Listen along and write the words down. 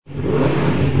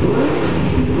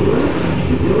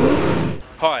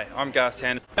Hi, I'm Garth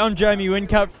Tander. I'm Jamie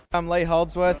Whincup. I'm Lee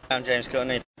Holdsworth. I'm James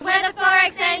Courtney. We're the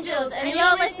Forex Angels, and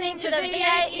you're listening to the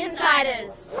V8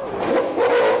 Insiders.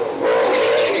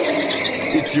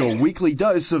 It's your weekly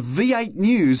dose of V8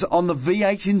 news on the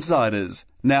V8 Insiders.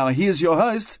 Now here's your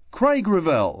host, Craig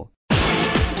Revell.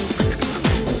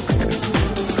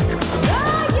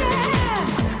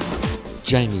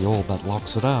 Jamie all but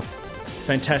locks it up.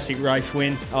 Fantastic race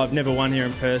win. I've never won here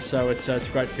in Perth, so it's a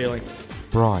great feeling.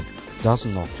 Bright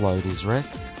doesn't offload his wreck,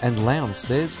 and Lowndes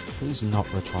says he's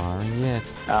not retiring yet.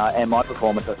 And my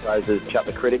performance, I suppose, has shut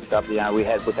the critics up. We've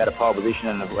had a pole position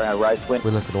and a race win. We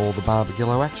look at all the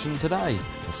Barbagillo action today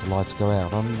as the lights go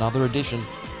out on another edition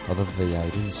of the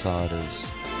V8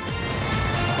 Insiders.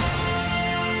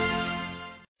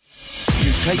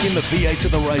 You've taken the V8 to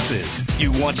the races.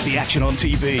 You watch the action on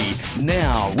TV.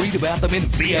 Now read about them in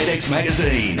V8X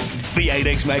Magazine.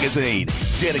 V8X Magazine,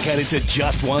 dedicated to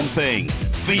just one thing,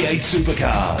 V8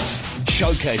 supercars.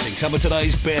 Showcasing some of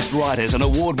today's best writers and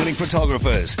award-winning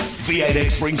photographers,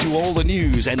 V8X brings you all the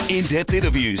news and in-depth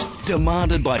interviews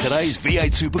demanded by today's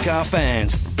V8 supercar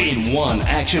fans in one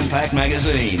action-packed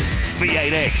magazine.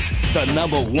 V8X, the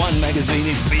 #1 magazine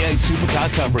in V8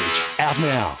 supercar coverage. Out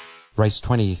now. Race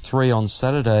 23 on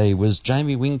Saturday was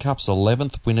Jamie Whincup's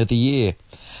 11th win of the year,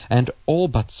 and all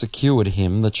but secured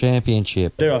him the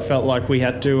championship. I felt like we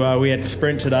had to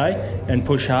sprint today and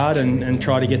push hard and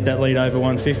try to get that lead over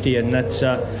 150, and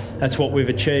that's what we've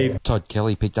achieved. Todd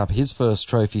Kelly picked up his first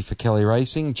trophy for Kelly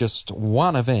Racing just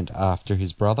one event after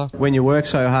his brother. When you work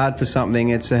so hard for something,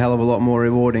 it's a hell of a lot more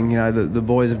rewarding. The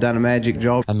boys have done a magic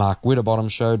job. And Mark Winterbottom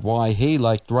showed why he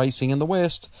liked racing in the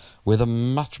West with a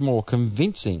much more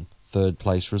convincing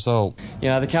third-place result.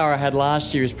 The car I had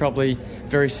last year is probably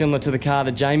very similar to the car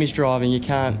that Jamie's driving. You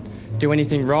can't do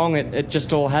anything wrong. It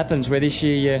just all happens, where this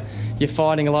year you're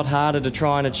fighting a lot harder to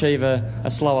try and achieve a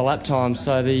slower lap time.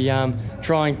 So the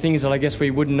trying things that I guess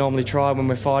we wouldn't normally try when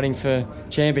we're fighting for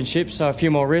championships. So a few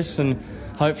more risks, and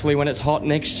hopefully when it's hot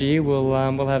next year we'll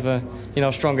have a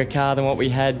stronger car than what we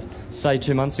had, say,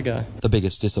 2 months ago. The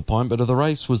biggest disappointment of the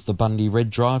race was the Bundy Red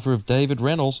driver of David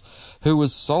Reynolds, who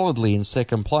was solidly in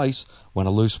second place when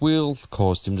a loose wheel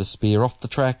caused him to spear off the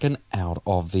track and out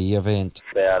of the event.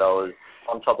 I was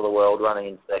on top of the world, running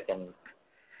in second,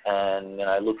 and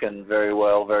looking very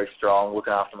well, very strong,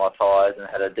 looking after my tyres, and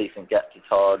had a decent gap to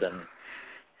Todd, and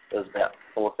it was about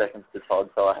 4 seconds to Todd,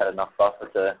 so I had enough buffer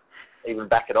to even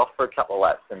back it off for a couple of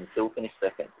laps and still finish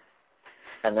second.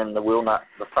 And then the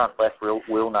front left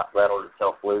wheel nut rattled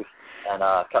itself loose and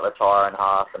cut the tyre in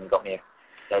half and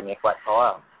gave me a flat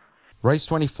tyre. Race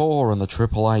 24 and the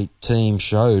 888 team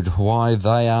showed why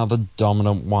they are the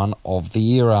dominant one of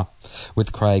the era,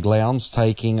 with Craig Lowndes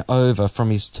taking over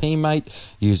from his teammate,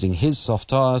 using his soft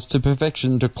tyres to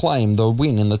perfection to claim the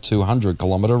win in the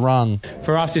 200-kilometre run.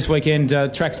 For us this weekend,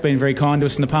 track's been very kind to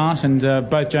us in the past, and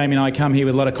both Jamie and I come here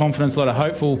with a lot of confidence, a lot of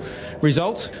hopeful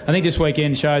results. I think this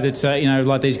weekend showed that,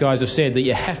 like these guys have said, that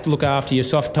you have to look after your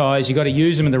soft tyres, you've got to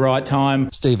use them at the right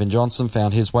time. Stephen Johnson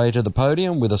found his way to the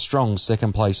podium with a strong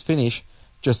second-place finish.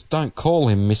 Just don't call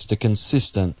him Mr.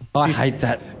 Consistent. I hate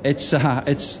that. It's hard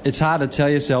to tell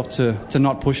yourself to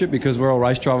not push it, because we're all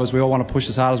race drivers. We all want to push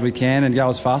as hard as we can and go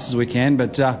as fast as we can.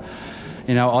 But, I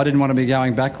didn't want to be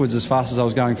going backwards as fast as I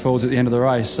was going forwards at the end of the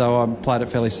race, so I played it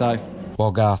fairly safe.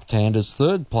 While Garth Tander's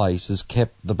third place has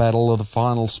kept the battle of the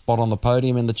final spot on the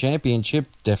podium in the championship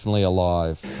definitely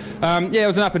alive. It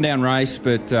was an up and down race,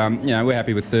 but we're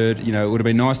happy with third. It would have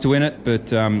been nice to win it, but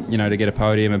to get a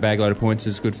podium, a bag load of points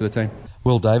is good for the team.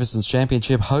 Will Davison's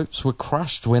championship hopes were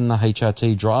crushed when the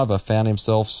HRT driver found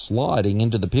himself sliding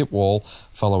into the pit wall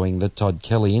following the Todd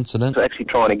Kelly incident. I was actually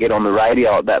trying to get on the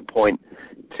radio at that point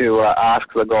to ask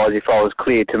the guys if I was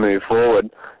clear to move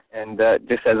forward, and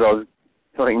just as I was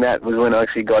doing that was when I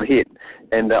actually got hit,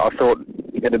 and I thought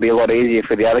it would be a lot easier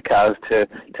for the other cars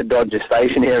to dodge a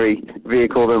stationary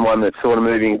vehicle than one that's sort of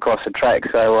moving across the track.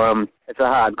 So it's a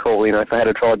hard call. If I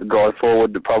had tried to drive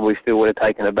forward, it probably still would have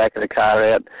taken the back of the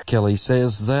car out. Kelly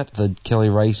says that the Kelly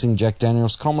Racing Jack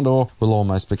Daniels Commodore will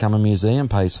almost become a museum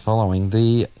piece following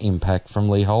the impact from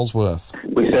Lee Holdsworth.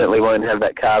 We certainly won't have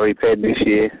that car repaired this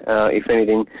year. If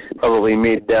anything, probably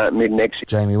mid next year.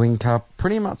 Jamie Whincup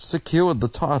pretty much secured the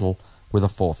title with a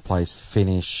fourth-place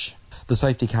finish. The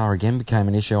safety car again became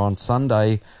an issue on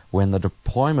Sunday when the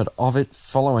deployment of it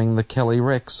following the Kelly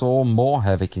wreck saw more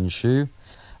havoc ensue.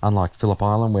 Unlike Phillip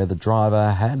Island, where the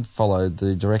driver had followed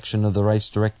the direction of the race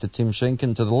director Tim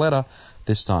Schenken to the letter,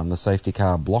 this time the safety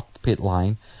car blocked the pit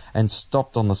lane and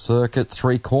stopped on the circuit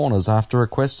 3 corners after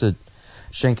requested.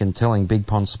 Schenken telling Big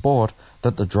Pond Sport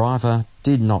that the driver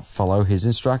did not follow his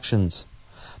instructions.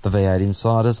 The V8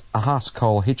 Insiders asked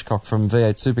Cole Hitchcock from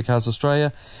V8 Supercars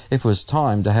Australia if it was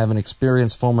time to have an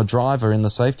experienced former driver in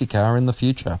the safety car in the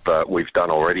future. But we've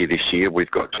done already this year. We've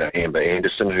got Amber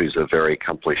Anderson, who's a very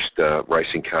accomplished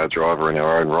racing car driver in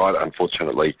her own right.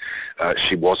 Unfortunately,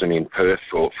 she wasn't in Perth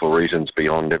for reasons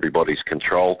beyond everybody's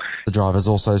control. The drivers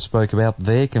also spoke about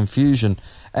their confusion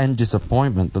and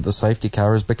disappointment that the safety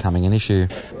car is becoming an issue.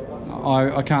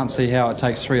 I can't see how it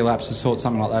takes 3 laps to sort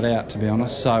something like that out, to be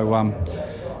honest. So,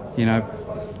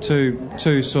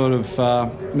 two sort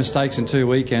of mistakes in 2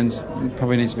 weekends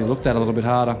probably needs to be looked at a little bit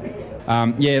harder.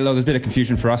 Look, there's a bit of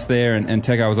confusion for us there, and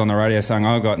Tego was on the radio saying,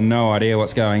 I've got no idea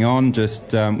what's going on,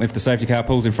 just if the safety car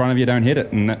pulls in front of you, don't hit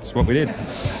it, and that's what we did.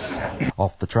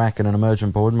 Off the track, an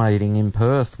emergent board meeting in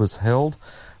Perth was held,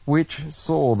 which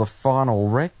saw the final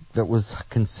wreck that was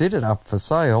considered up for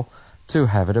sale to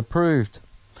have it approved.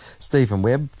 Stephen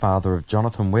Webb, father of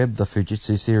Jonathan Webb, the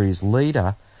Fujitsu Series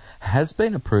leader, has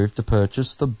been approved to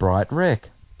purchase the Bright wreck,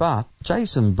 but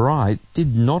Jason Bright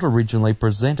did not originally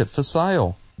present it for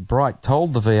sale. Bright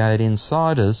told the V8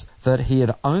 Insiders that he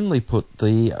had only put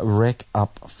the wreck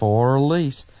up for a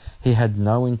lease. He had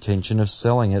no intention of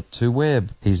selling it to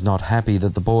Webb. He's not happy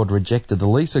that the board rejected the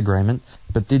lease agreement,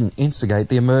 but didn't instigate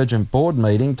the emergent board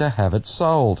meeting to have it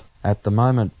sold. At the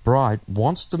moment, Bright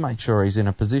wants to make sure he's in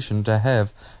a position to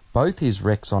have both his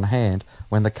wrecks on hand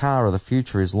when the car of the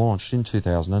future is launched in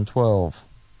 2012.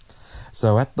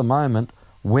 So at the moment,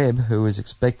 Webb, who is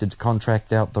expected to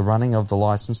contract out the running of the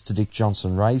licence to Dick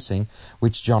Johnson Racing,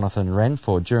 which Jonathan ran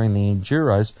for during the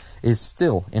Enduros, is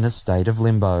still in a state of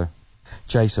limbo.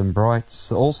 Jason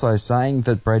Bright's also saying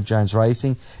that Brad Jones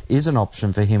Racing is an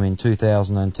option for him in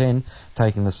 2010,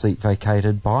 taking the seat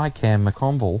vacated by Cam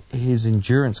McConville. His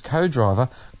endurance co-driver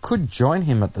could join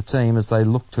him at the team as they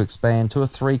look to expand to a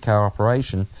 3-car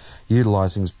operation,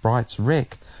 utilising Bright's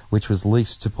wreck, which was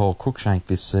leased to Paul Cruikshank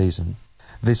this season.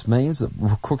 This means that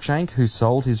Cruikshank, who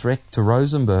sold his wreck to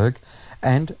Rosenberg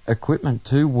and equipment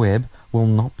to Webb, will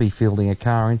not be fielding a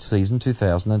car in season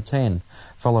 2010,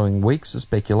 following weeks of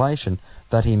speculation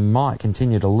that he might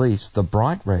continue to lease the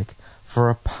Bright wreck for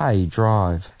a pay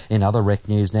drive. In other wreck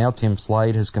news now, Tim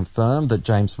Slade has confirmed that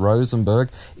James Rosenberg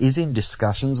is in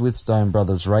discussions with Stone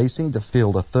Brothers Racing to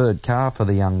field a 3rd car for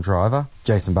the young driver.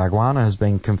 Jason Bargwanna has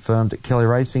been confirmed at Kelly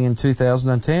Racing in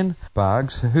 2010.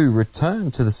 Bargs, who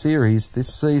returned to the series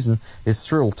this season, is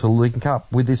thrilled to link up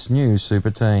with this new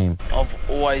super team. I've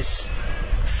always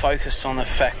focused on the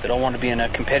fact that I want to be in a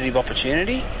competitive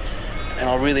opportunity, and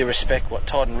I really respect what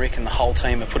Todd and Rick and the whole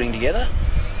team are putting together.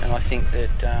 And I think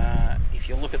that if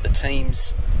you look at the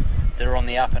teams that are on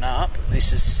the up and up,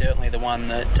 this is certainly the one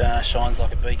that shines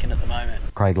like a beacon at the moment.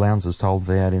 Craig Lowndes has told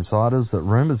V8 Insiders that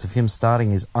rumours of him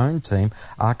starting his own team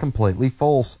are completely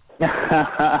false.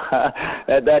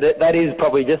 That is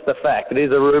probably just a fact. It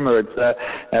is a rumour. It's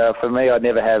for me. I'd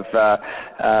never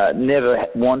never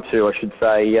want to, I should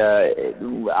say,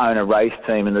 own a race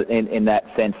team in that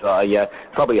sense. I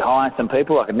probably hire some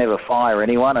people. I could never fire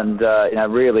anyone, and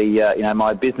really,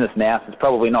 my business now is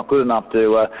probably not good enough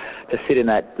to sit in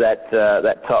that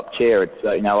top chair. It's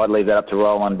I'd leave that up to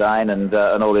Roland Dane and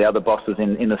all the other bosses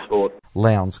in the sport.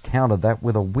 Lowndes countered that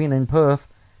with a win in Perth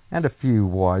and a few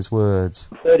wise words.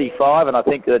 35, and I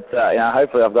think that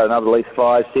hopefully I've got another at least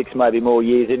 5, 6, maybe more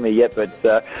years in me yet. But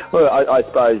I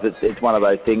suppose it's one of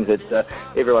those things that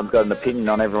everyone's got an opinion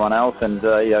on everyone else, and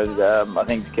I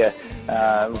think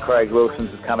Craig Wilson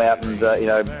has come out and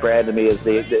branded me as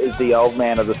the old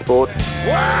man of the sport.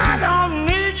 Well, I don't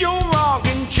need your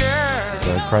rocking chair.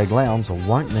 So Craig Lowndes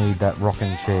won't need that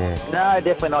rocking chair. No,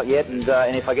 definitely not yet.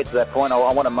 And if I get to that point,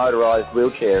 I want a motorised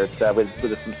wheelchair. It's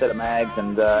with some set of mags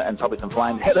and probably some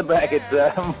flames out the back. It's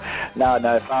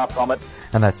no, far from it.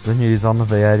 And that's the news on the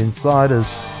V8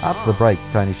 Insiders. After the break,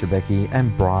 Tony Shebeki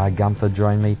and Briar Gunther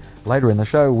join me. Later in the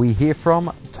show, we hear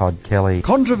from Todd Kelly.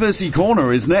 Controversy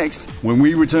Corner is next when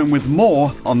we return with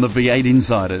more on the V8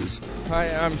 Insiders.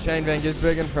 Hi, I'm Shane Van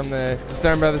Gisbergen from the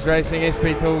Stone Brothers Racing,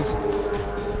 SP Tools.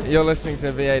 You're listening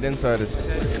to V8 Insiders.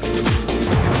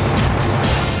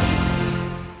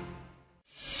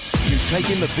 You've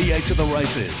taken the V8 to the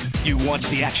races. You watch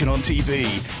the action on TV.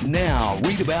 Now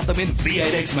read about them in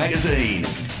V8X Magazine.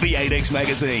 V8X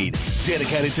Magazine,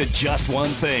 dedicated to just one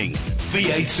thing,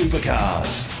 V8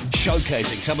 Supercars.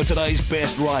 Showcasing some of today's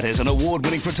best writers and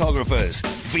award-winning photographers,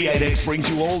 V8X brings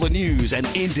you all the news and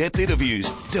in-depth interviews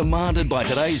demanded by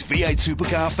today's V8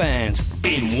 Supercar fans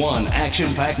in one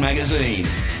action-packed magazine.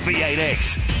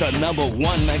 V8X, the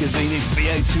 #1 magazine in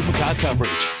V8 Supercar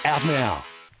coverage. Out now.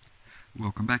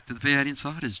 Welcome back to the V8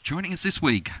 Insiders. Joining us this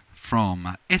week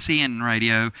from SEN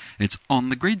Radio, it's On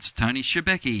the Grid's Tony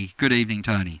Shebeki. Good evening,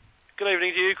 Tony. Good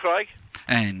evening to you, Craig.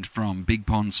 And from Big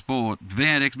Pond Sport,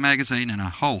 V8X Magazine, and a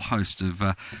whole host of,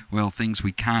 things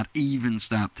we can't even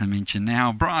start to mention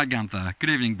now. Bri Gunther. Good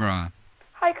evening, Bri.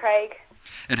 Hi, Craig.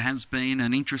 It has been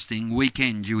an interesting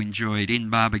weekend you enjoyed in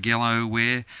Barbagallo,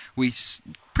 where we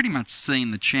pretty much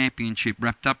seen the championship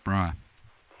wrapped up, Bri.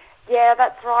 Yeah,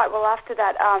 that's right. Well, after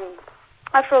that,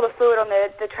 after all the fluid on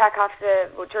the track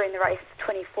during the race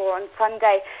 24 on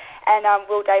Sunday, and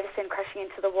Will Davison crashing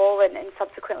into the wall and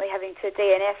subsequently having to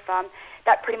DNF,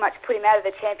 that pretty much put him out of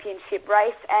the championship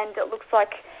race, and it looks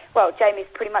like, well, Jamie's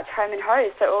pretty much home and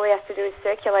hosed, so all he has to do is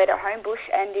circulate at Homebush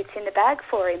and it's in the bag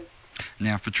for him.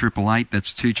 Now for Triple Eight,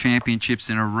 that's 2 championships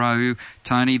in a row.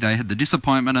 Tony, they had the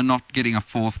disappointment of not getting a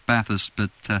 4th Bathurst,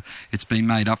 but it's been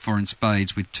made up for in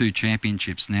spades with 2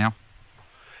 championships now.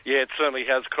 Yeah, it certainly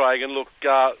has, Craig. And look,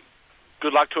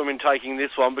 good luck to them in taking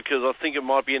this one, because I think it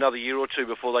might be another year or two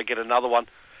before they get another one.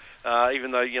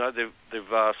 Even though,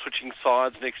 they've switching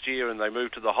sides next year and they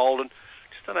move to the Holden.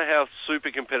 Just don't know how super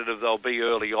competitive they'll be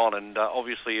early on. And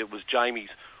obviously it was Jamie's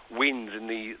wins in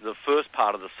the first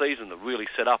part of the season that really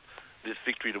set up this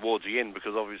victory towards the end,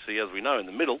 because obviously, as we know, in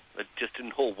the middle, it just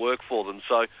didn't all work for them.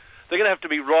 So they're going to have to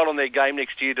be right on their game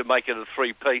next year to make it a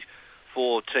 3-peat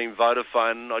for Team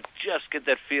Vodafone. I just get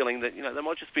that feeling that, they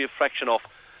might just be a fraction off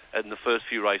in the first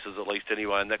few races at least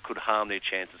anyway, and that could harm their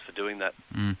chances for doing that.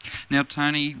 Now,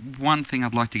 Tony, one thing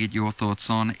I'd like to get your thoughts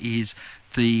on is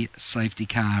the safety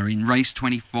car. In race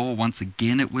 24, once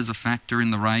again it was a factor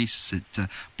in the race. It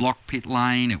blocked pit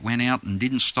lane, it went out and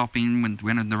didn't stop in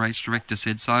when the race director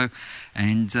said so,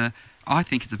 and I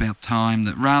think it's about time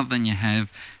that rather than you have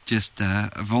just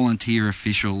volunteer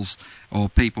officials or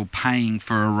people paying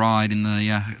for a ride in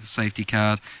the safety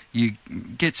car, you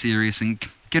get serious and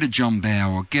get a John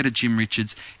Bowe or get a Jim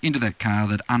Richards into that car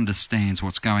that understands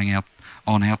what's going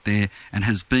on out there and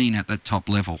has been at that top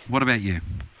level. What about you?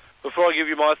 Before I give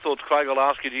you my thoughts, Craig, I'll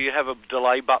ask you, do you have a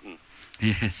delay button?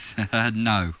 Yes,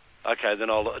 no. Okay, then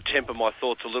I'll temper my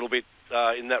thoughts a little bit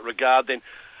in that regard. Then,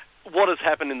 what has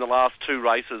happened in the last 2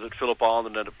 races at Phillip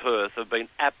Island and at Perth have been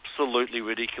absolutely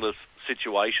ridiculous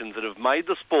situations that have made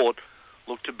the sport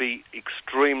look to be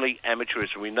extremely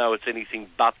amateurish, and we know it's anything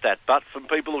but that. But from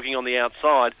people looking on the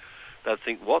outside, they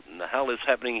think, what in the hell is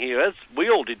happening here? As we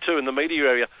all did too in the media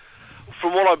area.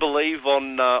 From what I believe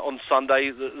on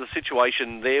Sunday, the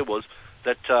situation there was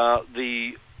that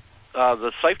the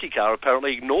safety car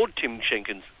apparently ignored Tim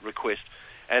Schenken's request,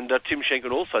 and Tim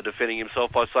Schenken also defending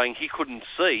himself by saying he couldn't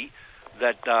see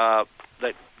that Garth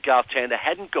Tander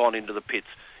hadn't gone into the pits.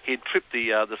 He had tripped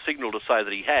the signal to say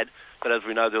that he had, but as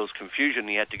we know, there was confusion.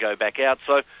 He had to go back out.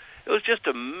 So it was just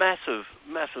a massive,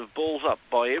 massive balls up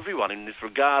by everyone in this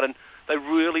regard, and they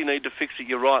really need to fix it.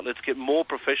 You're right. Let's get more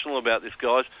professional about this,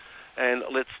 guys. And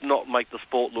let's not make the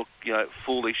sport look,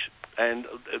 foolish. And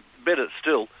better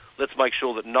still, let's make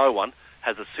sure that no one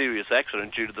has a serious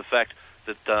accident due to the fact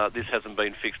that this hasn't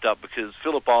been fixed up, because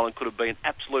Phillip Island could have been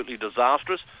absolutely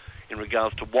disastrous in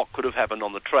regards to what could have happened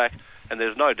on the track. And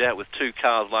there's no doubt with 2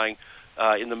 cars laying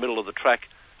in the middle of the track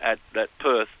at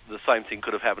Perth, the same thing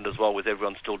could have happened as well with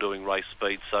everyone still doing race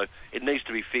speed. So it needs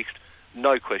to be fixed,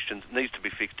 no questions. It needs to be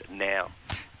fixed now.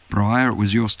 Briar, it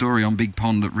was your story on Big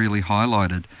Pond that really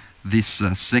highlighted this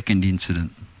second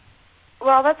incident.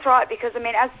 Well, that's right, because,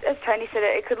 as Tony said,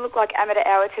 it could look like amateur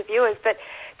hour to viewers, but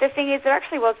the thing is there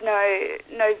actually was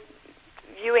no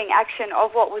viewing action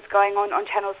of what was going on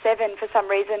Channel 7. For some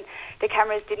reason, the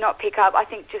cameras did not pick up, I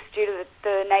think just due to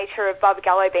the nature of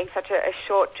Barbagallo being such a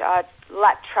short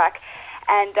lap track,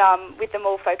 and with them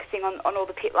all focusing on all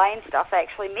the pit lane stuff, they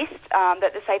actually missed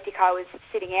that the safety car was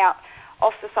sitting out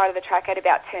off the side of the track at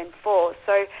about turn 4.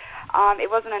 So it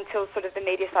wasn't until sort of the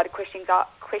media started questioning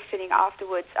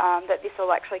afterwards that this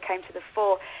all actually came to the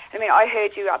fore. I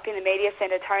heard you up in the media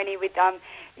centre, Tony, with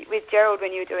Gerald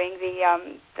when you were doing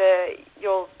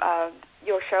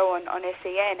your show on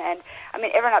SEN, and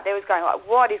everyone up there was going like,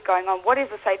 what is going on? What is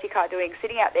the safety car doing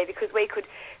sitting out there? Because we could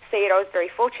see it. I was very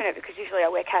fortunate because usually I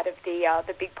work out of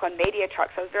the Big Pond media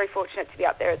truck, so I was very fortunate to be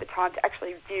up there at the time to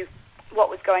actually view what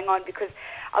was going on, because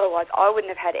otherwise I wouldn't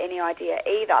have had any idea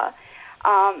either.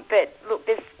 But look,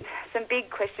 there's some big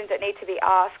questions that need to be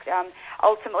asked.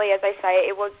 Ultimately, as they say,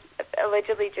 it was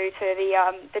allegedly due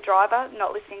to the driver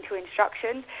not listening to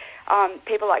instructions.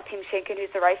 People like Tim Schenken,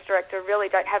 who's the race director, really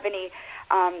don't have any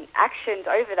actions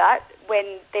over that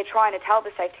when they're trying to tell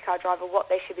the safety car driver what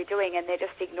they should be doing, and they're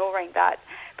just ignoring that.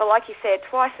 But like you said,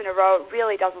 twice in a row, it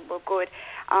really doesn't look good.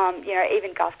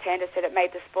 Even Gus Tander said it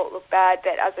made the sport look bad,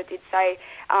 but as I did say,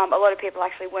 a lot of people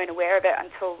actually weren't aware of it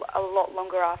until a lot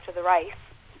longer after the race.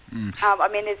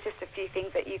 There's just a few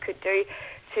things that you could do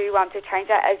to change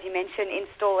that. As you mentioned,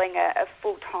 installing a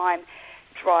full-time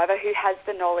driver who has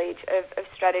the knowledge of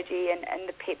strategy and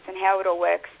the pits and how it all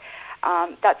works.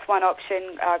 That's one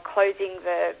option. Closing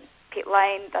the pit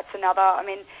lane, that's another. I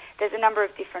mean, there's a number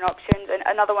of different options. And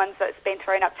another one that's been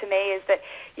thrown up to me is that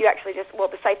you actually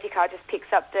the safety car just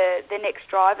picks up the next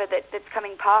driver that's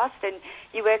coming past, and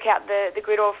you work out the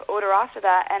grid order after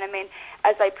that. And I mean,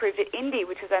 as they proved at Indy,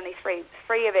 which was only three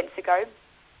events ago,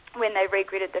 when they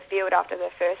regridded the field after the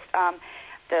first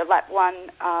the lap 1,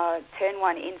 turn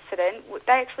 1 incident,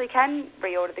 they actually can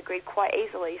reorder the grid quite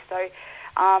easily. So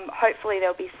hopefully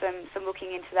there'll be some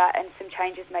looking into that and some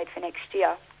changes made for next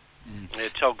year. Yeah,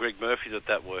 tell Greg Murphy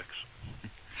that works.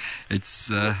 It's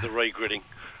the regridding.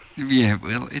 Yeah,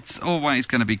 well, it's always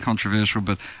going to be controversial,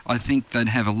 but I think they'd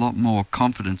have a lot more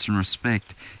confidence and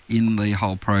respect in the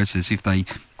whole process if they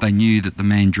knew that the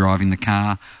man driving the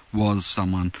car was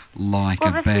someone like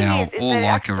a Bow or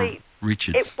like a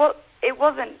Richards. It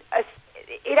wasn't.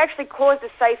 It actually caused a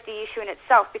safety issue in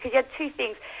itself, because you had two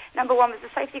things. Number one was the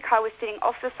safety car was sitting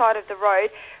off the side of the road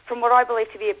from what I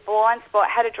believe to be a blind spot.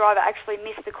 Had a driver actually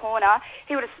missed the corner,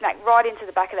 he would have smacked right into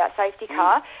the back of that safety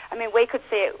car. I mean, we could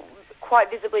see it quite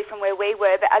visibly from where we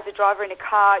were, but as a driver in a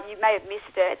car, you may have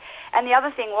missed it. And the other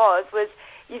thing was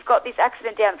you've got this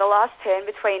accident down at the last turn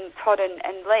between Todd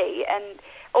and Lee, and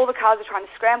all the cars are trying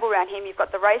to scramble around him. You've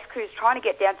got the race crews trying to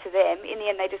get down to them. In the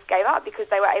end, they just gave up because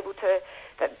they were able to,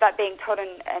 that being Todd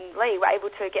and Lee, were able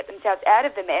to get themselves out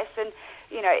of the mess. And,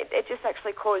 you know, it just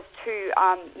actually caused two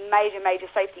major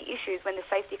safety issues when the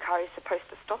safety car is supposed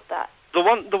to stop that. The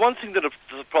one thing that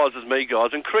surprises me,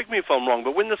 guys, and correct me if I'm wrong,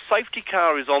 but when the safety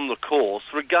car is on the course,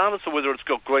 regardless of whether it's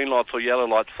got green lights or yellow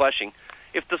lights flashing,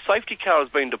 if the safety car has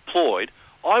been deployed,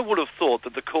 I would have thought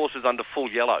that the course is under full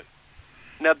yellow.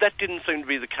 Now, that didn't seem to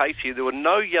be the case here. There were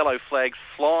no yellow flags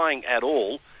flying at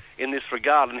all in this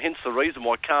regard, and hence the reason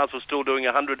why cars were still doing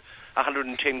 100,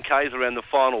 110 Ks around the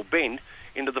final bend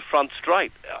into the front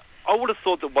straight. I would have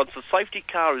thought that once the safety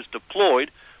car is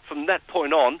deployed, from that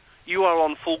point on, you are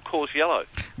on full course yellow.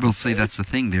 Well, see, that's the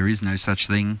thing. There is no such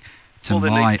thing, to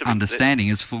my understanding,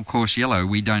 as full course yellow.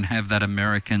 We don't have that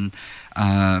American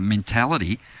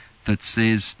mentality that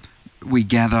says we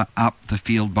gather up the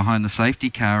field behind the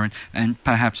safety car, and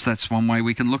perhaps that's one way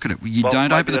we can look at it. You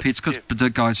don't open the pits because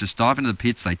the guys just dive into the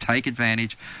pits, they take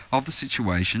advantage of the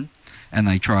situation, and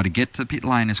they try to get to pit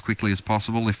lane as quickly as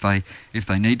possible if they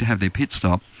need to have their pit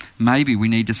stop. Maybe we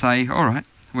need to say, all right,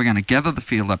 we're going to gather the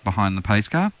field up behind the pace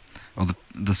car, or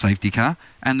the safety car,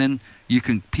 and then you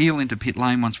can peel into pit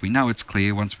lane once we know it's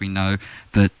clear, once we know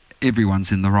that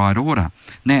everyone's in the right order.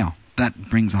 Now, that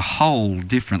brings a whole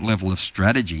different level of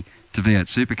strategy to V8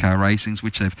 Supercar racings,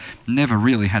 which they've never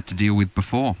really had to deal with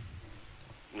before.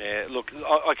 Yeah, look,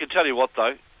 I can tell you what,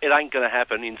 though, it ain't going to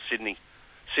happen in Sydney.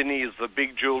 Sydney is the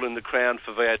big jewel in the crown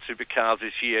for V8 Supercars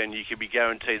this year, and you can be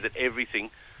guaranteed that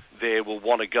everything there will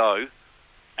want to go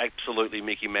absolutely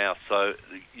Mickey Mouse, so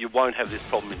you won't have this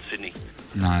problem in Sydney.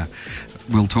 No.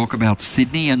 We'll talk about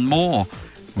Sydney and more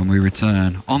when we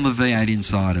return on the V8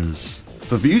 Insiders.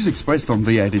 The views expressed on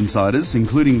V8 Insiders,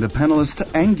 including the panellists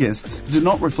and guests, do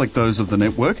not reflect those of the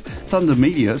network, Thunder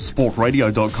Media,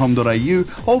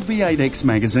 sportradio.com.au or V8X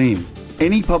Magazine.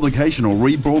 Any publication or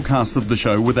rebroadcast of the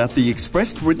show without the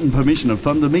expressed written permission of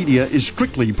Thunder Media is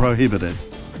strictly prohibited.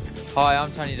 Hi,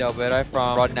 I'm Tony D'Alberto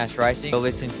from Rod Nash Racing. You're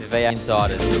listening to V8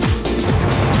 Insiders.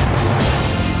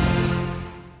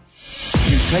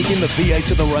 You've taken the V8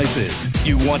 to the races.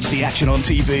 You watch the action on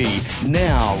TV.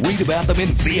 Now read about them in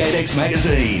V8X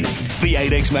Magazine.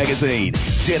 V8X Magazine,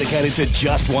 dedicated to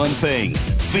just one thing,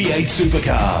 V8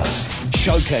 Supercars.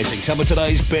 Showcasing some of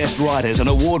today's best writers and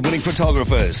award-winning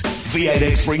photographers,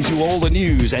 V8X brings you all the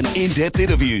news and in-depth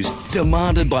interviews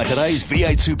demanded by today's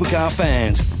V8 Supercar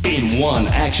fans in one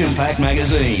action-packed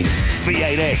magazine.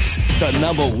 V8X, the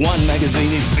 #1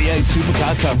 magazine in V8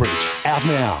 Supercar coverage. Out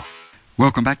now.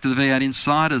 Welcome back to the V8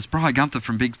 Insiders. Brian Gunther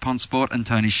from Big Pond Sport and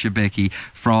Tony Shebeki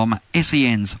from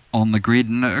SEN's On the Grid.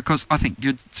 And of course, I think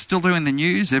you're still doing the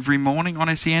news every morning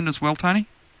on SEN as well, Tony?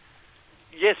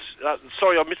 Yes.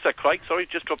 Sorry, I missed that, Craig. Sorry,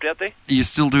 just dropped out there. You're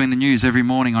still doing the news every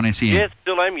morning on SEN? Yeah,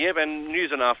 still am, yeah, and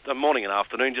news and morning and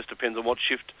afternoon, just depends on what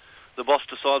shift the boss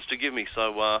decides to give me.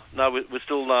 So, no, we're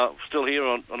still here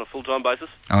on a full-time basis.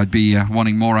 I'd be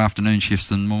wanting more afternoon shifts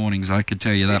than mornings, I could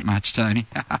tell you that much, Tony.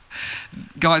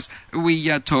 Guys, we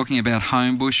are talking about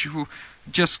Homebush.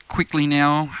 Just quickly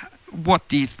now, what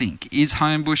do you think? Is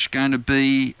Homebush going to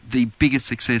be the biggest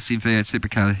success in V8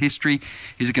 Supercar history?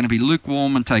 Is it going to be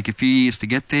lukewarm and take a few years to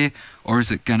get there? Or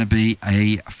is it going to be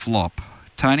a flop?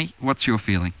 Tony, what's your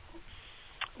feeling?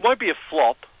 It won't be a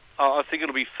flop. I think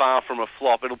it'll be far from a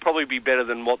flop. It'll probably be better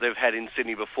than what they've had in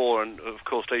Sydney before, and of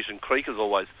course Eastern Creek has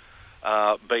always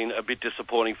been a bit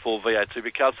disappointing for V8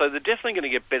 Supercars. So they're definitely going to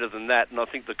get better than that, and I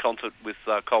think the concert with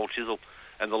Cole Chisel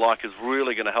and the like is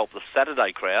really going to help the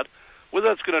Saturday crowd. Whether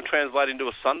that's going to translate into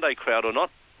a Sunday crowd or not,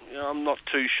 I'm not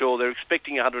too sure. They're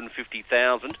expecting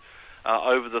 150,000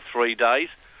 over the 3 days.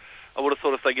 I would have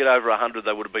thought if they get over 100,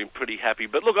 they would have been pretty happy.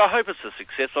 But look, I hope it's a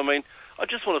success. I mean, I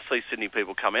just want to see Sydney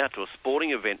people come out to a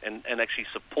sporting event and actually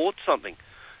support something.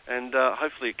 And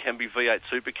hopefully it can be V8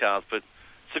 Supercars. But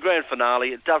it's a grand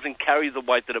finale. It doesn't carry the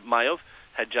weight that it may have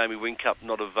had Jamie Whincup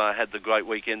not have had the great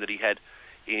weekend that he had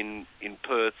in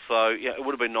Perth. So, yeah, it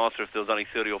would have been nicer if there was only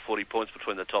 30 or 40 points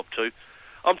between the top two.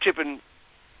 I'm tipping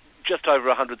just over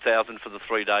 100,000 for the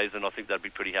 3 days, and I think they'd be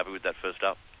pretty happy with that first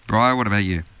up. Brian, what about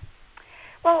you?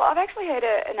 Well, I've actually heard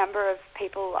a number of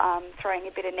people throwing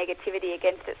a bit of negativity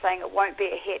against it, saying it won't be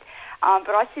a hit,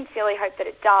 but I sincerely hope that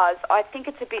it does. I think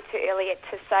it's a bit too early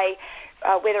to say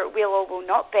whether it will or will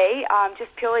not be,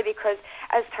 just purely because,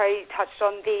 as Tony touched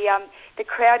on, the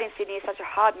crowd in Sydney is such a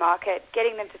hard market.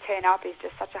 Getting them to turn up is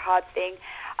just such a hard thing.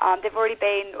 There's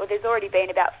already been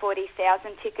about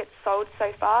 40,000 tickets sold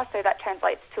so far, so that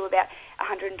translates to about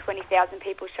 120,000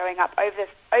 people showing up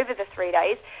over the 3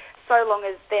 days, so long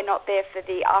as they're not there for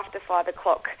the after 5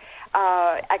 o'clock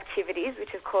activities,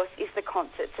 which of course is the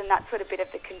concerts, and that's what a bit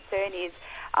of the concern is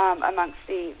amongst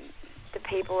the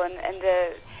people and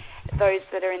those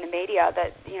that are in the media,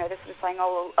 that, you know, they're sort of saying,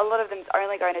 oh, well, a lot of them's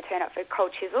only going to turn up for Cole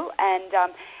Chisel and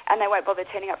they won't bother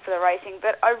turning up for the racing.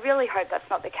 But I really hope that's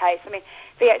not the case. I mean,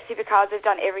 V8 Supercars have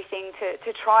done everything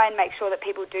to try and make sure that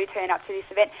people do turn up to this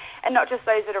event, and not just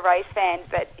those that are race fans,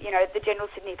 but, you know, the general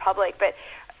Sydney public. But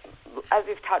as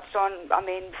we've touched on, I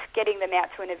mean, getting them out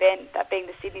to an event, that being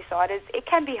the Sydney Siders, it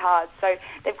can be hard. So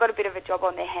they've got a bit of a job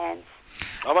on their hands.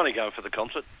 I'm only going for the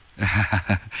concert.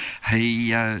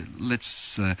 Hey,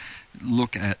 let's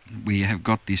look at, we have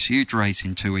got this huge race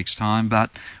in 2 weeks' time, but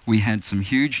we had some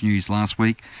huge news last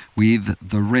week with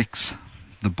the Rex,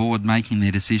 the board making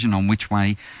their decision on which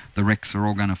way the Rex are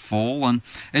all going to fall. And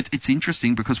it's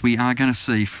interesting because we are going to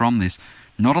see from this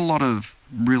not a lot of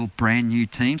real brand new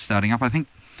teams starting up. I think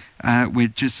we're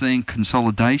just seeing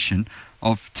consolidation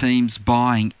of teams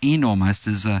buying in almost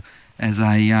as a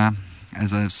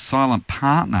silent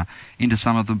partner into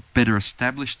some of the better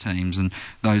established teams. And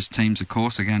those teams, of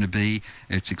course, are going to be,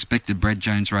 it's expected Brad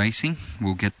Jones Racing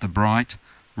will get the Bright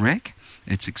Wreck.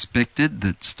 It's expected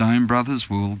that Stone Brothers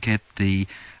will get the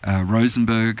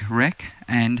Rosenberg Wreck.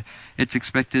 And it's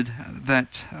expected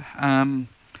that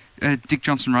Dick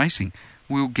Johnson Racing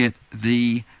will get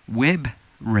the Webb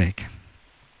Wreck.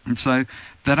 And so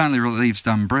that only leaves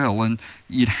Dumbrell, and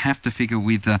you'd have to figure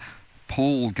with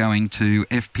Paul going to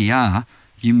FPR,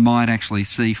 you might actually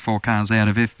see 4 cars out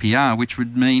of FPR, which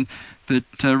would mean that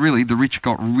really the rich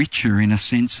got richer in a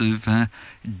sense of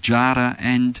Jada,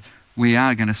 and we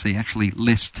are going to see actually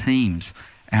less teams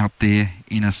out there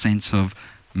in a sense of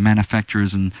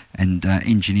manufacturers and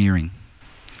engineering.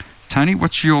 Tony,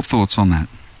 what's your thoughts on that?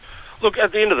 Look,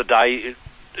 at the end of the day,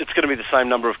 it's going to be the same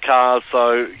number of cars,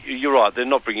 so you're right, they're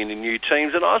not bringing in new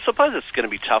teams, and I suppose it's going to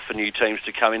be tough for new teams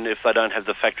to come in if they don't have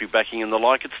the factory backing and the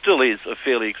like. It still is a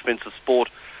fairly expensive sport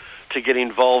to get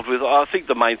involved with. I think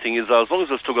the main thing is, though, as long as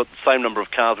we've still got the same number of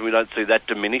cars and we don't see that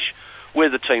diminish, where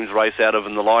the teams race out of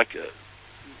and the like,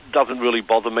 doesn't really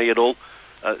bother me at all.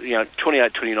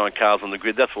 28, 29 cars on the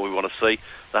grid, that's what we want to see.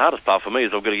 The hardest part for me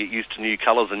is I've got to get used to new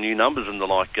colours and new numbers and the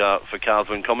like for cars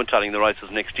when commentating the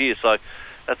races next year, so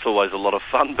that's always a lot of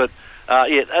fun. But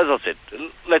yeah, as I said,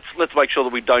 let's make sure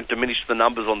that we don't diminish the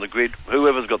numbers on the grid.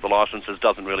 Whoever's got the licences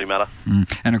doesn't really matter.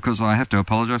 And of course, I have to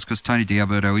apologise because Tony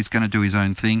D'Alberto is going to do his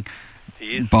own thing,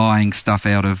 buying stuff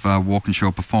out of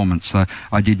Walkinshaw Performance. So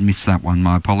I did miss that one.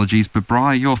 My apologies. But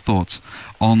Brian, your thoughts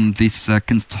on this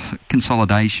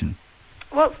consolidation?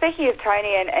 Well, speaking of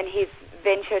Tony and his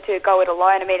venture to go it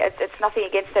alone, I mean, it's nothing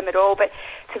against them at all. But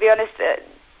to be honest,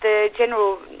 the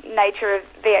general nature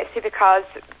of V8 Supercars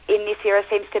in this era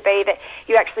seems to be that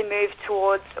you actually move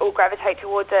towards or gravitate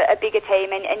towards a bigger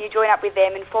team and you join up with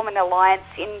them and form an alliance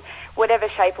in whatever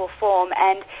shape or form,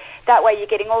 and that way you're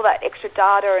getting all that extra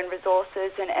data and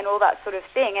resources and all that sort of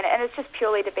thing, and it's just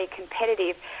purely to be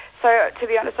competitive. So to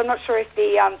be honest, I'm not sure if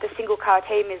the single car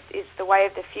team is the way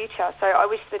of the future. So I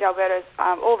wish the D'Albertos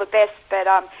all the best, but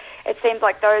it seems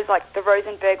like those like the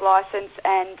Rosenberg license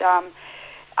and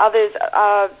others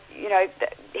are,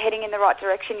 heading in the right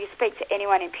direction. You speak to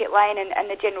anyone in pit lane and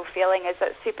the general feeling is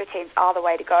that super teams are the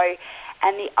way to go.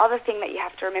 And the other thing that you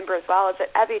have to remember as well is that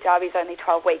Abu Dhabi is only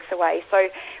 12 weeks away. So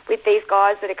with these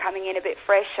guys that are coming in a bit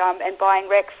fresh and buying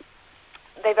Rex,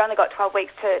 they've only got 12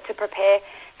 weeks to prepare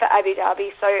for Abu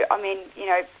Dhabi. So, I mean,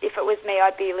 if it was me,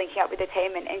 I'd be linking up with the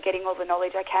team and getting all the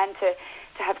knowledge I can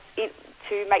to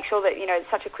to make sure that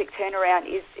such a quick turnaround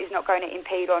is not going to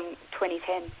impede on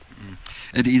 2010.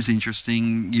 It is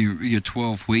interesting, your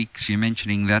 12 weeks, you're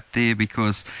mentioning that there,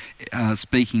 because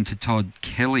speaking to Todd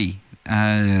Kelly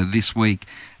this week,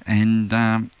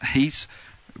 and he's,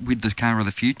 with the Car of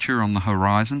the Future on the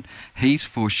horizon, he's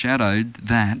foreshadowed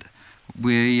that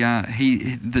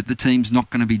that the team's not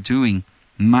going to be doing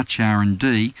much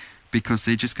R&D because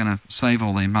they're just going to save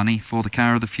all their money for the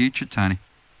Car of the Future, Tony.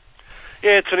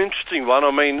 Yeah, it's an interesting one.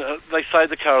 I mean, they say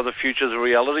the Car of the Future is a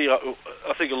reality.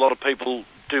 I think a lot of people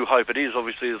do hope it is.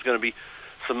 Obviously, there's going to be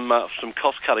some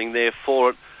cost cutting there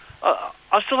for it.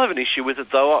 I still have an issue with it,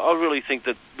 though. I really think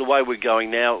that the way we're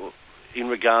going now, in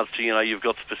regards to, you've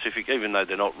got specific, even though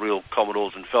they're not real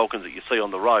Commodores and Falcons that you see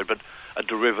on the road, but a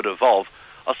derivative of,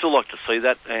 I still like to see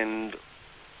that, and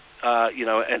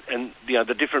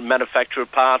the different manufacturer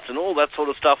parts and all that sort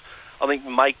of stuff, I think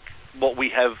make what we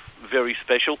have very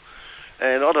special.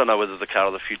 And I don't know whether the Car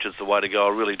of the Future is the way to go. I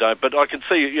really don't. But I can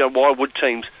see, why would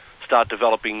teams start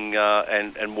developing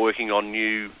and working on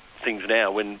new things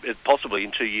now when possibly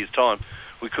in 2 years' time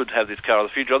we could have this Car of the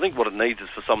Future. I think what it needs is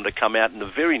for someone to come out in the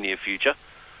very near future,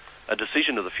 a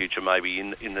decision of the future maybe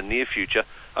in the near future,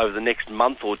 over the next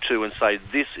month or two, and say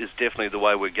this is definitely the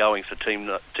way we're going, so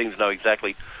teams know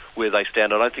exactly where they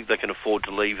stand. I don't think they can afford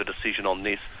to leave a decision on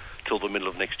this till the middle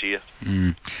of next year.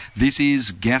 This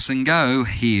is Gas and Go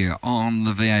here on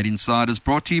the V8 Insiders,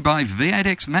 brought to you by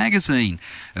V8X Magazine,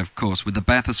 of course, with the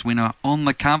Bathurst winner on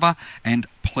the cover and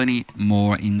plenty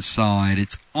more inside.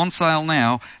 It's on sale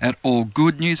now at all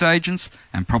good newsagents,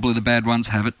 and probably the bad ones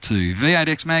have it too.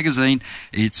 V8X Magazine,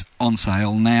 it's on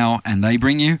sale now, and they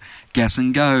bring you Gas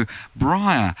and Go.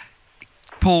 Briar,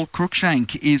 Paul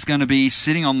Cruikshank is going to be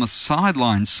sitting on the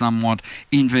sidelines somewhat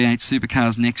in V8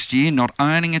 Supercars next year, not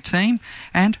owning a team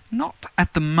and not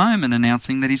at the moment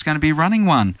announcing that he's going to be running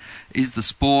one. Is the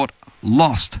sport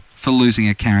lost for losing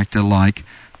a character like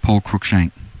Paul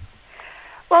Cruikshank?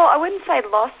 Well, I wouldn't say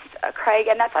lost, Craig,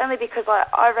 and that's only because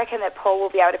I reckon that Paul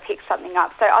will be able to pick something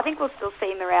up. So I think we'll still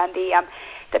see him around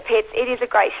the pits. It is a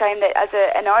great shame that as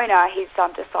an owner he's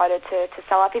decided to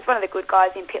sell up. He's one of the good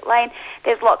guys in pit lane.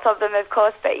 There's lots of them, of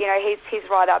course, but he's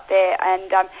right up there,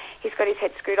 and he's got his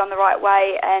head screwed on the right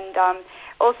way, and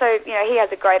also he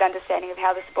has a great understanding of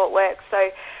how the sport works.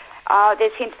 So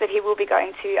there's hints that he will be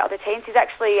going to other teams. He's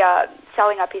actually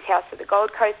selling up his house at the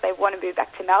Gold Coast. They want to move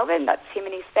back to Melbourne. That's him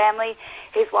and his family.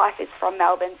 His wife is from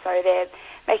Melbourne, so they're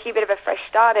making a bit of a fresh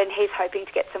start, and he's hoping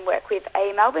to get some work with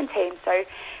a Melbourne team. So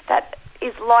that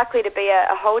is likely to be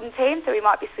a Holden team, so we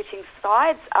might be switching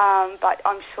sides, but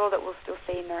I'm sure that we'll still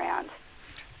see him around.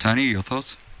 Tony, your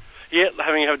thoughts? Yeah,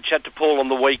 having had a chat to Paul on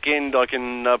the weekend, I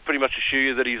can pretty much assure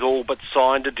you that he's all but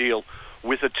signed a deal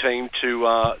with a team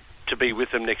to be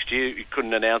with them next year. He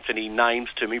couldn't announce any names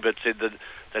to me, but said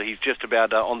that he's just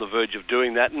about on the verge of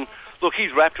doing that. And look,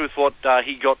 he's wrapped with what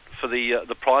he got for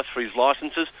the price for his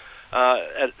licences.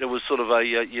 It was sort of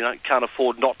a can't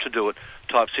afford not to do it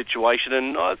type situation,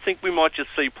 and I think we might just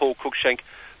see Paul Cruikshank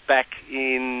back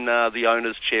in the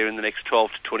owner's chair in the next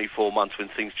 12 to 24 months when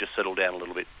things just settle down a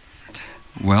little bit.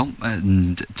 Well,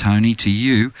 and Tony, to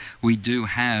you, we do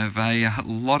have a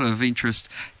lot of interest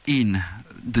in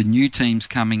the new teams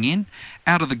coming in.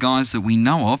 Out of the guys that we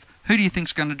know of, who do you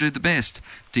think's going to do the best?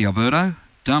 D'Alberto,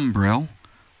 Dumbrell,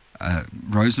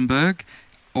 Rosenberg,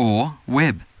 or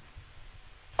Webb?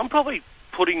 I'm probably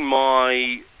putting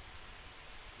my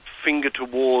finger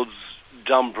towards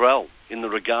Dumbrell in the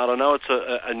regard. I know it's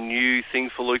a new thing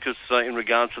for Lucas in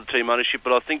regards to the team ownership,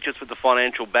 but I think just with the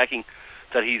financial backing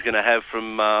that he's going to have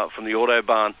from the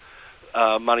Autobahn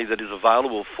money that is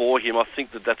available for him, I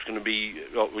think that's going to be,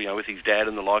 with his dad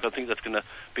and the like, I think that's going to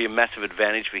be a massive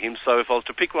advantage for him. So if I was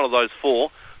to pick one of those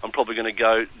four, I'm probably going to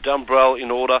go Dumbrell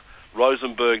in order,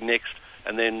 Rosenberg next,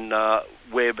 and then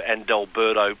Webb and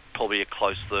D'Alberto probably a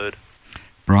close third.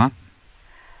 Brian?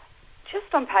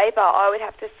 Just on paper, I would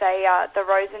have to say the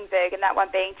Rosenberg, and that one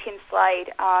being Tim Slade,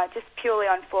 just purely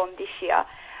on form this year.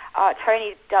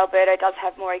 Tony D'Alberto does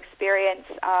have more experience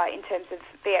in terms of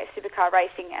V8 supercar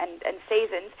racing and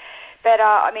seasons, but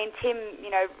Tim,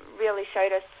 really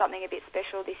showed us something a bit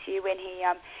special this year when he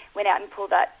went out and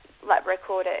pulled that lap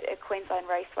record at Queensland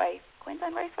Raceway,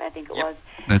 I think it was.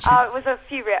 That's it was a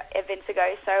few events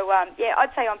ago. So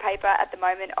I'd say on paper at the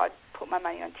moment I'd put my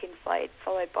money on Tim Slade,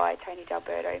 followed by Tony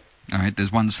D'Alberto. All right,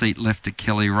 there's one seat left at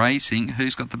Kelly Racing.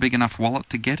 Who's got the big enough wallet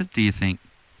to get it, do you think?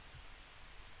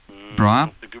 Brian?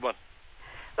 That's a good one.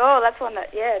 Oh, that's one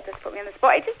that, just put me on the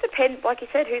spot. It just depends, like you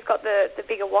said, who's got the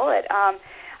bigger wallet.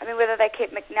 Whether they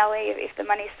keep McNally, if the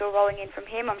money's still rolling in from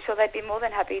him, I'm sure they'd be more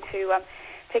than happy to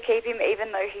keep him,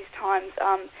 even though his times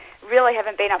really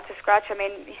haven't been up to scratch. I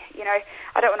mean,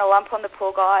 I don't want to lump on the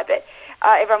poor guy, but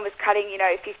everyone was cutting,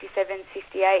 57,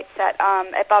 58s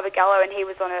at Barbagallo, and he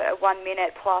was on a 1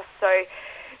 minute plus. So,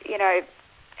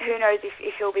 who knows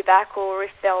if he'll be back or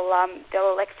if they'll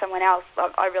elect someone else.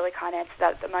 I really can't answer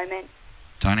that at the moment.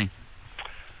 Tony?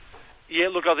 Yeah,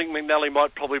 look, I think McNally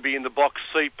might probably be in the box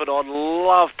seat, but I'd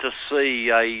love to see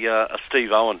a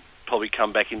Steve Owen probably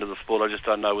come back into the sport. I just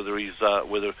don't know whether he's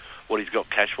what he's got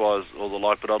cash-wise or the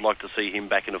like, but I'd like to see him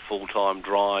back in a full-time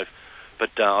drive.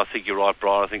 But I think you're right,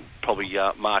 Brian. I think probably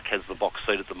Mark has the box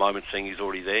seat at the moment, seeing he's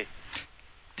already there.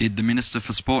 Did the Minister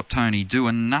for Sport, Tony, do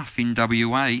enough in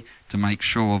WA to make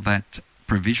sure that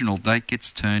provisional date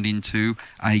gets turned into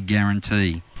a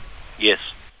guarantee? Yes.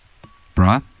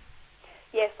 Brian?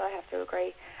 Yes, I have to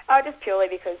agree. Just purely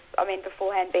because,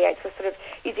 beforehand B8 was sort of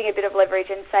using a bit of leverage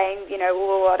and saying,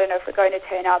 well, I don't know if we're going to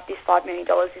turn up, this $5 million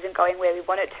isn't going where we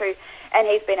want it to. And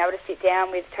he's been able to sit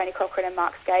down with Tony Cochrane and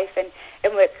Mark Scaife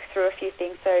and work through a few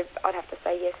things, so I'd have to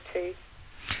say yes too.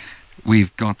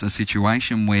 We've got a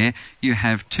situation where you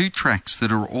have two tracks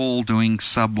that are all doing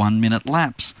sub 1 minute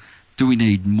laps. Do we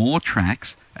need more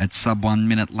tracks at sub 1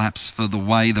 minute laps for the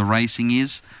way the racing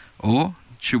is? Or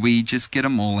should we just get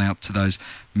them all out to those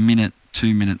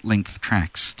 2 minute length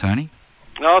tracks, Tony?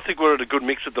 No, I think we're at a good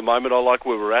mix at the moment. I like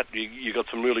where we're at. You got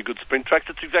some really good sprint tracks.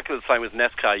 It's exactly the same as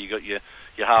NASCAR. You got your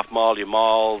half mile, your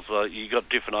miles. You got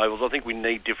different ovals. I think we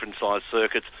need different size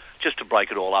circuits just to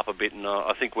break it all up a bit. And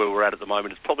I think where we're at the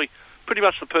moment is probably pretty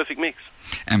much the perfect mix.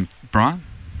 And Brian?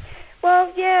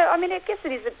 Well, yeah. I guess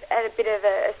it is at a bit of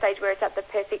a stage where it's at the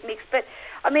perfect mix, but.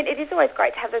 It is always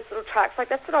great to have those little tracks.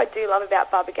 That's what I do love about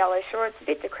Barbagallo. Sure, it's a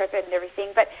bit decrepit and everything,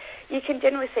 but you can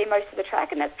generally see most of the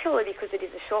track, and that's purely because it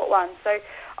is a short one. So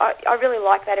I really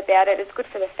like that about it. It's good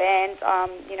for the fans.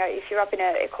 If you're up in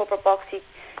a corporate box,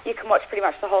 you can watch pretty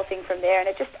much the whole thing from there, and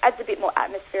it just adds a bit more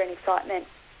atmosphere and excitement.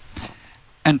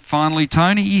 And finally,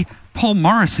 Tony, Paul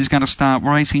Morris is going to start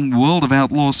racing World of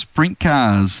Outlaws sprint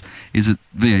cars. Is it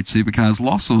V8 Supercars'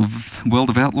 loss or World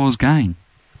of Outlaws' gain?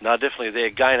 No, definitely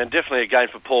their gain, and definitely a gain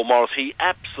for Paul Morris. He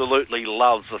absolutely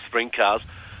loves the sprint cars.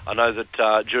 I know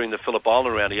that during the Phillip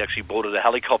Island round, he actually boarded a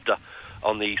helicopter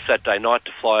on the Saturday night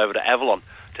to fly over to Avalon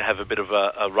to have a bit of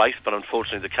a race, but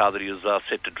unfortunately the car that he was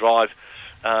set to drive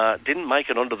didn't make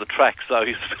it onto the track, so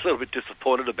he's a little bit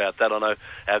disappointed about that. I know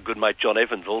our good mate John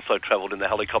Evans also travelled in the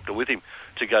helicopter with him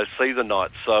to go see the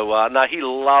night. So, no, he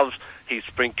loves his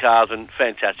sprint cars, and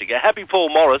fantastic. A happy Paul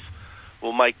Morris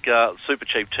will make Super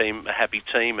Cheap Team a happy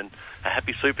team, and a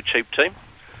happy Super Cheap Team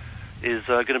is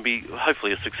going to be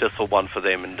hopefully a successful one for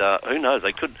them. And who knows,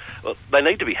 they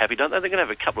need to be happy, don't they? They're going to have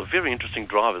a couple of very interesting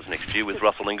drivers next year with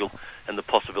Russell Ingall and the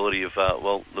possibility of,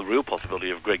 the real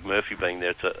possibility of Greg Murphy being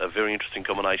there. It's a very interesting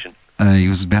combination. He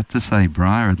was about to say,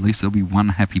 Briar, at least there'll be one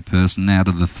happy person out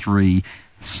of the three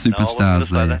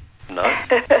superstars there. No.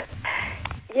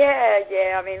 Yeah.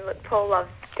 Look, Paul loves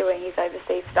doing his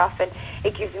overseas stuff, and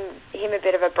it gives him a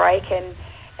bit of a break and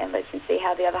lets him see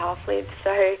how the other half lives.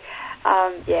 So,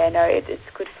 it's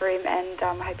good for him, and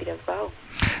I hope he does well.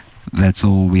 That's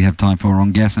all we have time for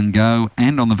on Gas and Go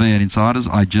and on the V8 Insiders.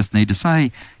 I just need to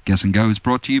say, Gas and Go is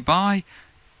brought to you by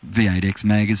V8X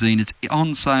Magazine. It's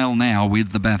on sale now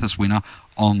with the Bathurst winner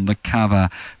on the cover.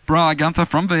 Briar Gunther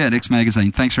from V8X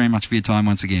Magazine, thanks very much for your time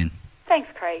once again. Thanks,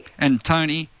 Craig. And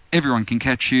Tony, everyone can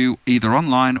catch you either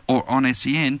online or on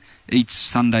SEN each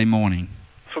Sunday morning.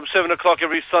 From 7 o'clock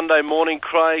every Sunday morning,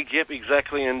 Craig. Yep,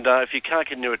 exactly. And if you can't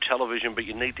get near a television, but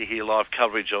you need to hear live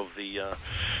coverage of the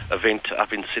event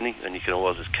up in Sydney, then you can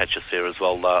always just catch us there as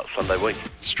well Sunday week.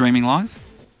 Streaming live?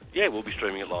 Yeah, we'll be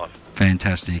streaming it live.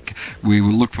 Fantastic. We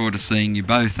will look forward to seeing you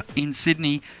both in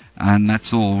Sydney. And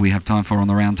that's all we have time for on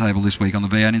the roundtable this week on the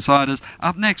V8 Insiders.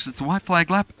 Up next, it's the White Flag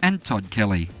Lap and Todd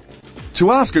Kelly.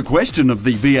 To ask a question of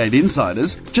the V8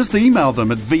 Insiders, just email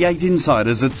them at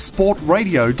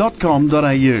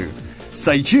v8insiders@sportradio.com.au.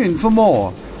 Stay tuned for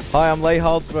more. Hi, I'm Lee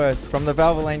Holdsworth from the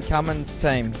Valvoline Cummins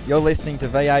team. You're listening to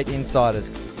V8 Insiders.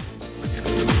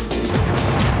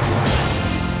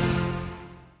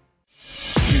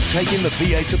 You take in the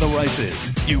V8 to the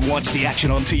races. You watch the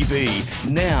action on TV.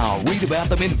 Now read about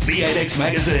them in V8X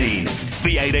Magazine.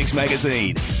 V8X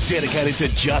Magazine, dedicated to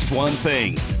just one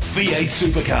thing, V8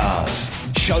 Supercars.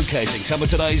 Showcasing some of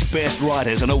today's best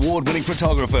writers and award-winning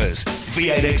photographers,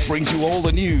 V8X brings you all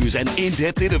the news and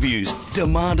in-depth interviews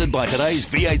demanded by today's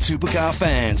V8 Supercar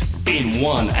fans in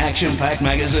one action-packed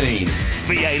magazine.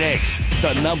 V8X,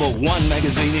 the #1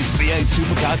 magazine in V8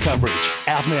 Supercar coverage.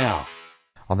 Out now.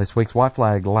 On this week's White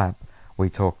Flag Lap, we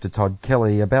talked to Todd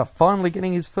Kelly about finally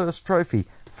getting his first trophy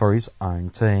for his own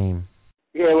team.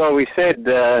 Yeah, well, we said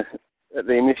at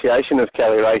the initiation of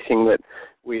Kelly Racing that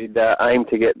we'd aim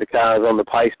to get the cars on the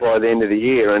pace by the end of the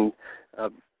year, and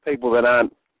people that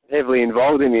aren't heavily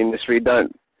involved in the industry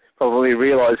don't probably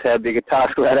realise how big a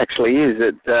task that actually is.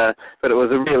 But it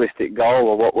was a realistic goal,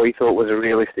 or what we thought was a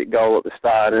realistic goal at the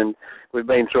start, and we've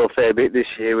been through a fair bit this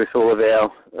year with all of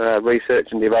our research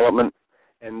and development,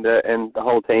 and the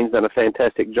whole team's done a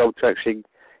fantastic job to actually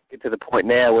get to the point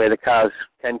now where the cars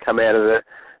can come out of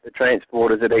the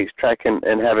transporters at each track and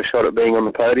have a shot at being on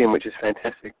the podium, which is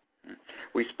fantastic.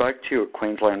 We spoke to you at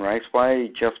Queensland Raceway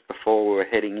just before we were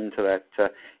heading into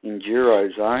that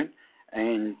enduro zone,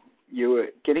 and you were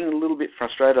getting a little bit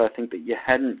frustrated, I think, that you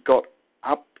hadn't got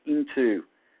up into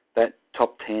that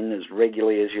top 10 as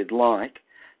regularly as you'd like.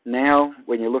 Now,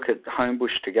 when you look at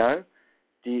Homebush to go,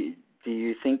 do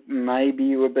you think maybe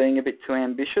you were being a bit too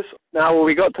ambitious? No, well,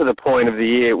 we got to the point of the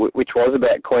year, which was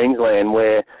about Queensland,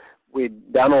 where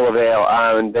we'd done all of our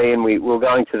R&D, and we were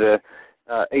going to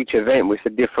each event with a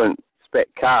different spec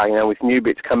car, with new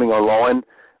bits coming online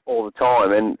all the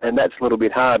time, and that's a little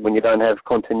bit hard when you don't have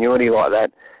continuity like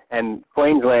that. And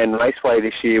Queensland Raceway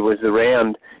this year was the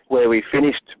round where we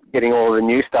finished getting all the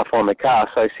new stuff on the car.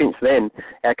 So since then,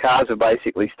 our cars have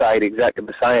basically stayed exactly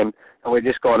the same, and we've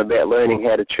just gone about learning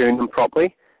how to tune them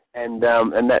properly. And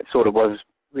that sort of was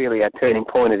really our turning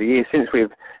point of the year. Since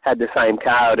we've had the same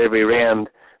car at every round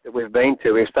that we've been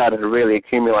to, we've started to really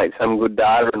accumulate some good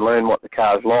data and learn what the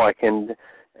car's like. And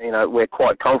we're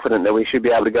quite confident that we should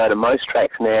be able to go to most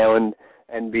tracks now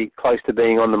and be close to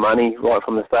being on the money right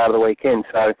from the start of the weekend.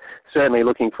 So certainly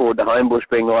looking forward to Homebush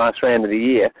being the last round of the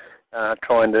year,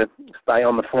 trying to stay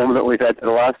on the form that we've had for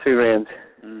the last two rounds.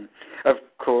 Of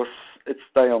course, it's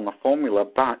stay on the formula,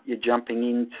 but you're jumping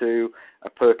into a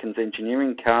Perkins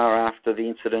Engineering car after the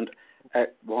incident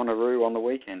at Wanneroo on the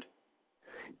weekend.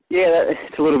 Yeah,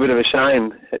 it's a little bit of a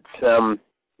shame. It's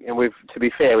to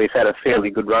be fair, we've had a fairly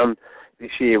good run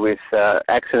this year with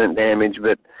accident damage,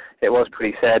 but it was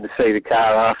pretty sad to see the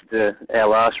car after our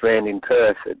last round in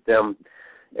Perth. It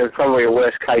was probably a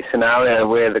worst case scenario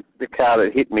where the car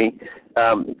that hit me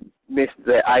missed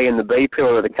the A and the B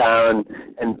pillar of the car, and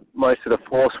most of the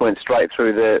force went straight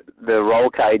through the roll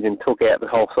cage and took out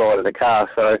the whole side of the car.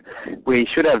 So we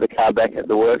should have the car back at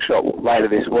the workshop later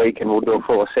this week, and we'll do a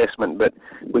full assessment, but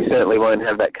we certainly won't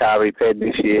have that car repaired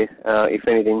this year. If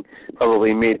anything,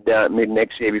 probably mid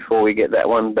next year before we get that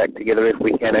one back together, if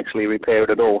we can actually repair it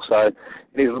at all. So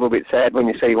it is a little bit sad when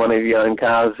you see one of your own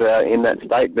cars in that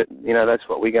state, but that's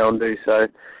what we go and do. So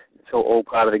it's all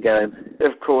part of the game.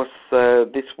 Of course,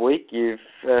 this week you've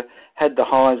had the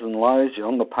highs and lows. You're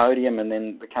on the podium and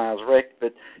then the car's wrecked,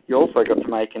 but you also got to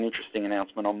make an interesting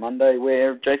announcement on Monday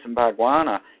where Jason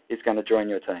Bargwanna is going to join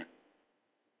your team.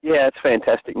 Yeah, it's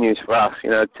fantastic news for us,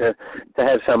 to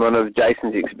have someone of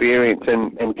Jason's experience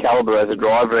and calibre as a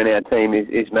driver in our team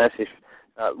is massive.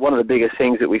 One of the biggest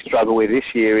things that we struggle with this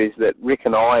year is that Rick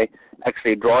and I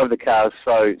actually drive the cars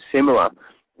so similar.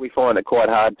 We find it quite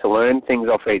hard to learn things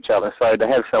off each other. So to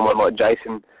have someone like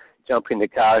Jason jump in the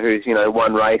car who's,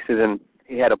 won races, and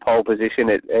he had a pole position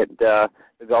at the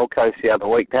Gold Coast the other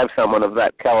week, to have someone of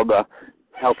that calibre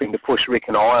helping to push Rick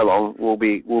and I along will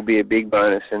be a big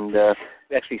bonus. And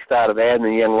we actually started out in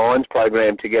the Young Lions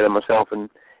program together, myself and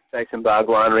Jason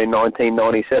Bargwanna, in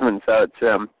 1997.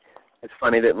 So it's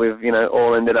funny that we've,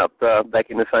 all ended up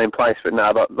back in the same place. But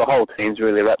no, the whole team's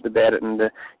really wrapped about it, and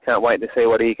can't wait to see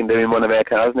what he can do in one of our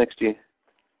cars next year.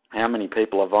 How many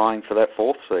people are vying for that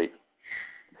fourth seat?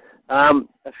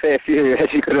 A fair few, as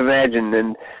you could imagine,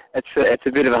 and it's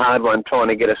a bit of a hard one trying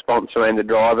to get a sponsor and a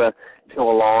driver to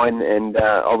align, and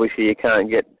obviously you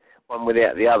can't get one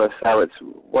without the other. So it's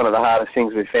one of the hardest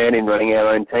things we've found in running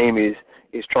our own team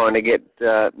is trying to get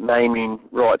naming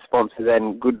right sponsors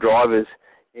and good drivers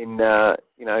in the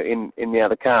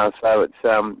other cars. So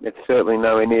it's certainly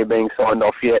nowhere near being signed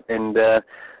off yet, and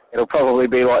it'll probably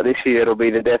be like this year. It'll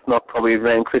be the death knock probably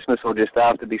around Christmas or just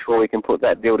after before we can put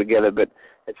that deal together. But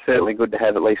it's certainly good to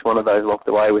have at least one of those locked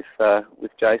away with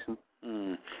Jason.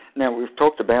 Now, we've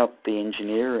talked about the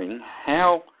engineering.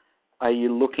 How are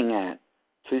you looking at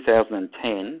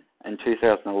 2010 and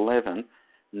 2011,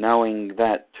 knowing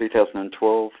that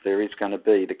 2012 there is going to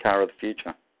be the car of the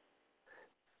future?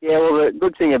 Yeah, well, the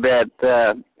good thing about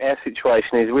our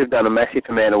situation is we've done a massive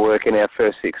amount of work in our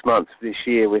first 6 months this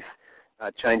year with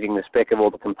changing the spec of all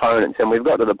the components, and we've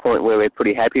got to the point where we're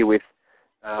pretty happy with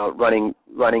running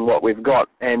what we've got.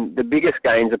 And the biggest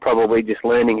gains are probably just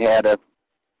learning how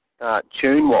to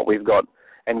tune what we've got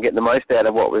and get the most out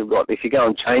of what we've got. If you go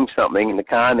and change something in the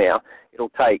car now, it'll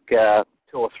take 2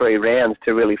 or 3 rounds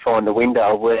to really find the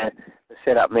window where the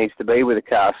setup needs to be with the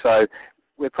car. So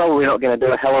we're probably not going to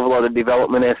do a hell of a lot of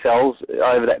development ourselves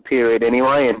over that period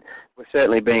anyway, and we're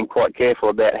certainly being quite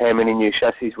careful about how many new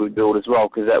chassis we build as well,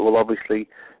 because that will obviously,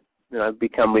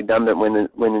 become redundant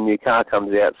when the new car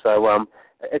comes out. So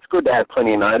it's good to have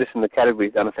plenty of notice, and the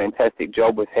category's done a fantastic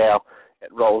job with how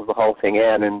it rolls the whole thing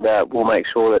out, and we'll make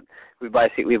sure that we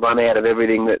basically run out of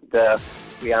everything that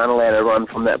we aren't allowed to run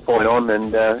from that point on,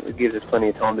 and it gives us plenty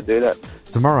of time to do that.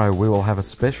 Tomorrow we will have a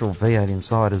special V8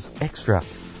 Insiders Extra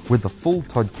with the full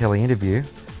Todd Kelly interview,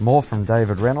 more from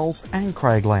David Reynolds and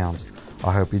Craig Lowndes.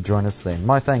 I hope you join us then.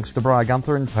 My thanks to Brian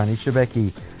Gunther and Tony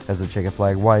Shebeki as the checker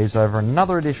flag waves over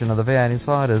another edition of the V8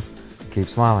 Insiders. Keep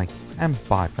smiling, and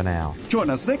bye for now. Join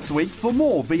us next week for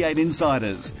more V8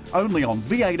 Insiders, only on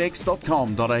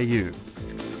v8x.com.au.